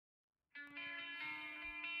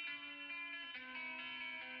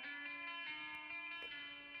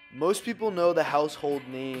Most people know the household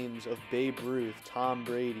names of Babe Ruth, Tom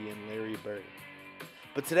Brady, and Larry Bird.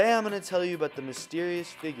 But today I'm going to tell you about the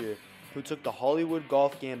mysterious figure who took the Hollywood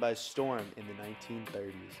golf game by storm in the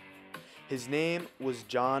 1930s. His name was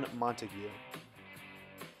John Montague.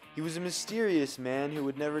 He was a mysterious man who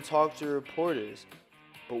would never talk to reporters.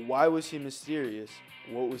 But why was he mysterious?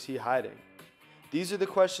 What was he hiding? These are the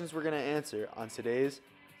questions we're going to answer on today's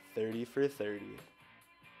 30 for 30.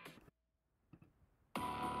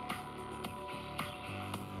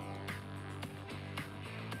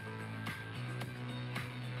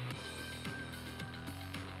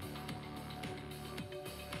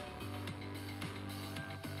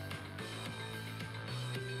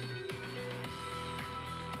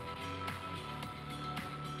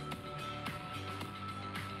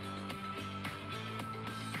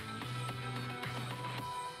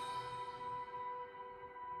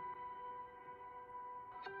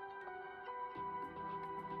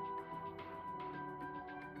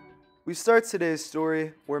 We start today's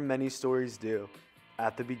story where many stories do,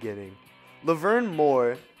 at the beginning. Laverne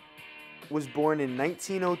Moore was born in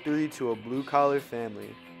 1903 to a blue-collar family.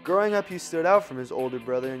 Growing up, he stood out from his older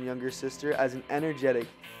brother and younger sister as an energetic,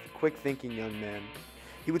 quick-thinking young man.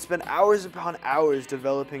 He would spend hours upon hours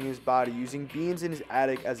developing his body, using beams in his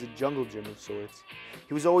attic as a jungle gym of sorts.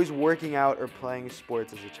 He was always working out or playing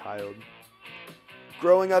sports as a child.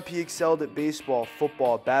 Growing up, he excelled at baseball,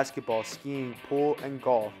 football, basketball, skiing, pool, and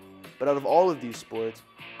golf. But out of all of these sports,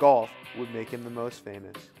 golf would make him the most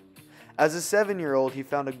famous. As a 7-year-old, he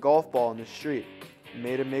found a golf ball in the street,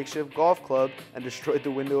 made a makeshift golf club, and destroyed the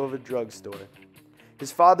window of a drugstore.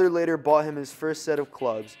 His father later bought him his first set of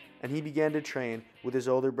clubs, and he began to train with his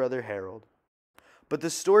older brother Harold. But the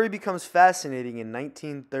story becomes fascinating in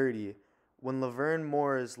 1930, when Laverne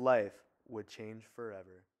Moore's life would change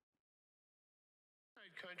forever.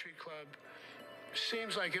 Country Club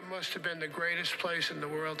seems like it must have been the greatest place in the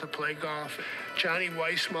world to play golf. Johnny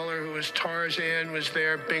Weissmuller, who was Tarzan, was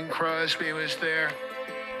there. Bing Crosby was there.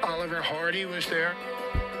 Oliver Hardy was there.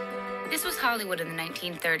 This was Hollywood in the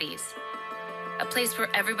 1930s. A place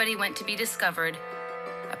where everybody went to be discovered.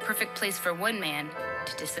 A perfect place for one man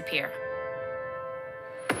to disappear.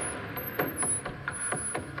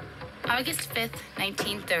 August 5th,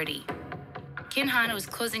 1930. Ken Hanna was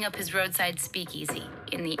closing up his roadside speakeasy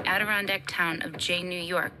in the Adirondack town of Jay, New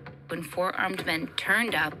York, when 4 armed men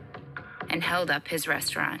turned up and held up his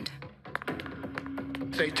restaurant.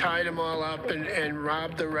 They tied them all up and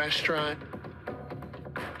robbed the restaurant.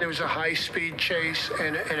 There was a high-speed chase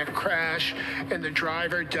and a crash, and the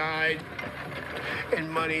driver died, and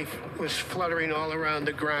money was fluttering all around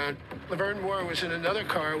the ground. Laverne Moore was in another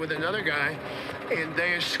car with another guy, and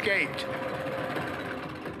they escaped.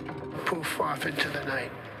 Poof off into the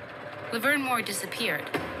night. Laverne Moore disappeared.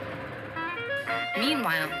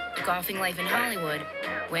 Meanwhile, the golfing life in Hollywood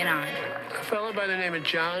went on. A fellow by the name of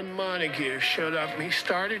John Montague showed up. He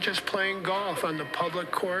started just playing golf on the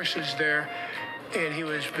public courses there, and he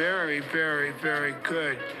was very, very, very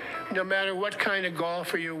good. No matter what kind of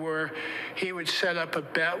golfer you were, he would set up a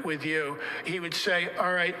bet with you. He would say,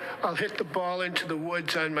 all right, I'll hit the ball into the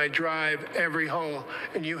woods on my drive every hole,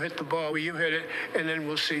 and you hit the ball, you hit it, and then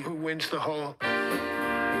we'll see who wins the hole.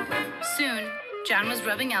 Soon, John was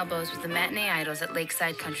rubbing elbows with the matinee idols at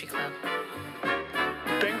Lakeside Country Club.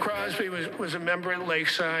 Bing Crosby was a member at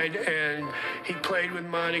Lakeside, and he played with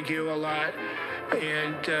Montague a lot.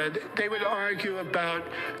 And they would argue about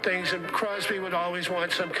things, and Crosby would always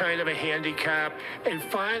want some kind of a handicap. And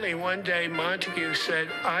finally, one day, Montague said,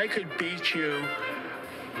 I could beat you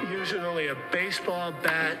using only a baseball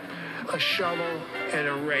bat, a shovel, and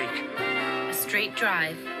a rake. A straight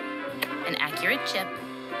drive, an accurate chip,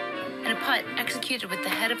 and a putt executed with the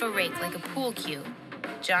head of a rake like a pool cue.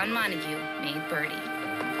 John Montague made birdie.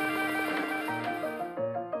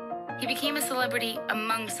 He became a celebrity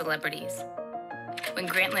among celebrities. When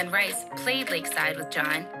Grantland Rice played Lakeside with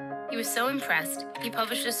John, he was so impressed, he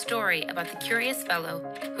published a story about the curious fellow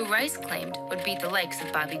who Rice claimed would beat the likes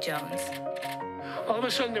of Bobby Jones. All of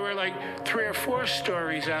a sudden, there were like 3 or 4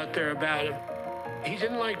 stories out there about him. He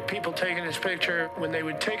didn't like people taking his picture. When they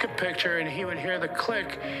would take a picture and he would hear the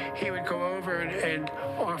click, he would go over and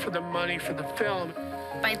offer them money for the film.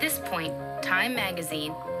 By this point, Time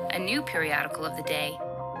magazine, a new periodical of the day,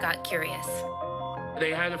 got curious.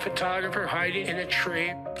 They had a photographer hiding in a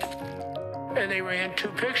tree, and they ran 2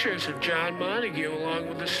 pictures of John Montague along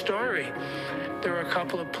with the story. There were a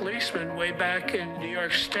couple of policemen way back in New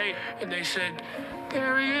York State, and they said,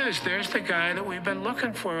 there he is. There's the guy that we've been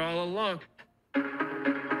looking for all along.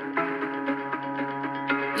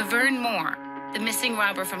 Laverne Moore, the missing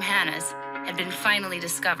robber from Hannah's, had been finally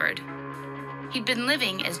discovered. He'd been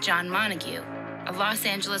living as John Montague, a Los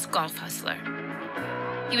Angeles golf hustler.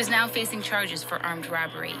 He was now facing charges for armed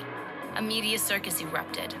robbery. A media circus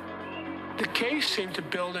erupted. The case seemed to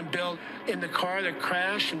build and build. In the car that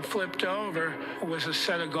crashed and flipped over was a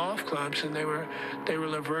set of golf clubs, and they were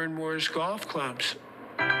Laverne Moore's golf clubs.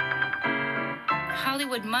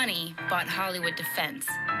 Hollywood money bought Hollywood defense.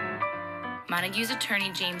 Montague's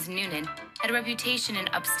attorney, James Noonan, had a reputation in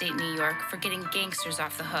upstate New York for getting gangsters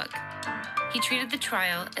off the hook. He treated the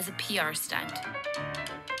trial as a PR stunt.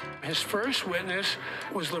 His first witness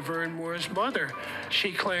was Laverne Moore's mother.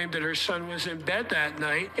 She claimed that her son was in bed that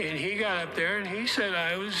night, and he got up there and he said,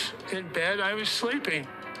 "I was in bed, I was sleeping."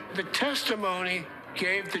 The testimony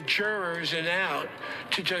gave the jurors an out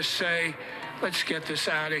to just say, "Let's get this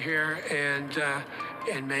out of here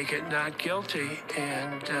and make it not guilty,"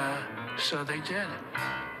 and so they did.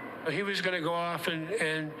 He was going to go off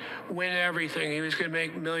and win everything. He was going to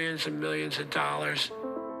make millions and millions of dollars.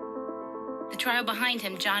 The trial behind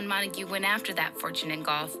him, John Montague went after that fortune in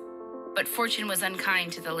golf, but fortune was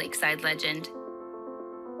unkind to the Lakeside legend.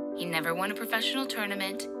 He never won a professional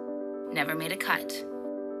tournament, never made a cut.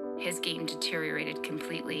 His game deteriorated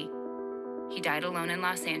completely. He died alone in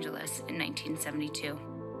Los Angeles in 1972.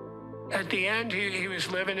 At the end, he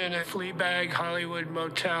was living in a Fleabag Hollywood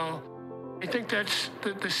motel. I think that's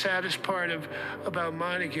the saddest part about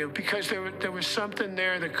Montague, because there was something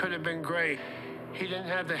there that could have been great. He didn't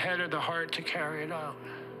have the head or the heart to carry it out.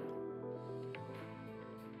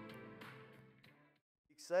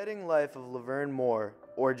 The exciting life of Laverne Moore,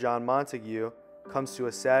 or John Montague, comes to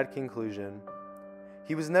a sad conclusion.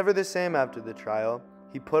 He was never the same after the trial.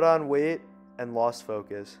 He put on weight and lost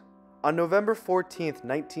focus. On November 14th,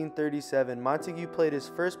 1937, Montague played his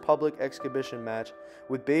first public exhibition match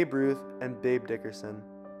with Babe Ruth and Babe Dickerson.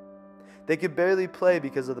 They could barely play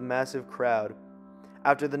because of the massive crowd.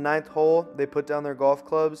 After the 9th hole, they put down their golf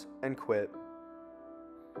clubs and quit.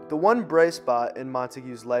 The one bright spot in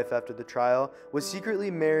Montague's life after the trial was secretly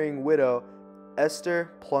marrying widow Esther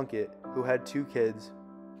Plunkett, who had 2 kids.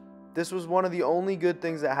 This was one of the only good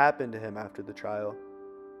things that happened to him after the trial.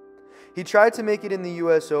 He tried to make it in the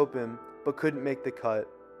US Open, but couldn't make the cut.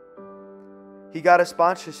 He got a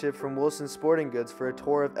sponsorship from Wilson Sporting Goods for a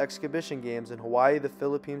tour of exhibition games in Hawaii, the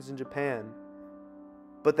Philippines, and Japan,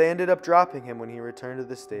 but they ended up dropping him when he returned to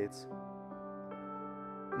the States.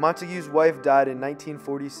 Montague's wife died in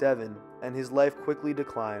 1947, and his life quickly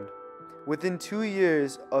declined. Within 2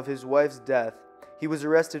 years of his wife's death, he was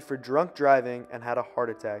arrested for drunk driving and had a heart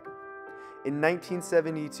attack. In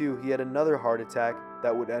 1972, he had another heart attack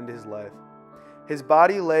that would end his life. His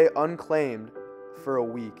body lay unclaimed for a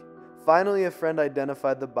week. Finally, a friend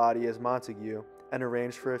identified the body as Montague and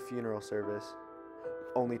arranged for a funeral service.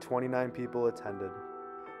 Only 29 people attended.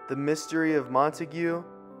 The Mystery of Montague,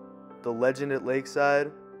 the legend at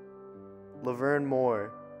Lakeside, Laverne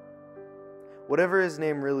Moore. Whatever his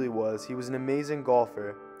name really was, he was an amazing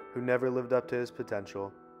golfer who never lived up to his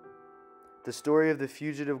potential. The story of the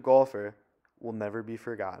fugitive golfer will never be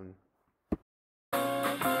forgotten.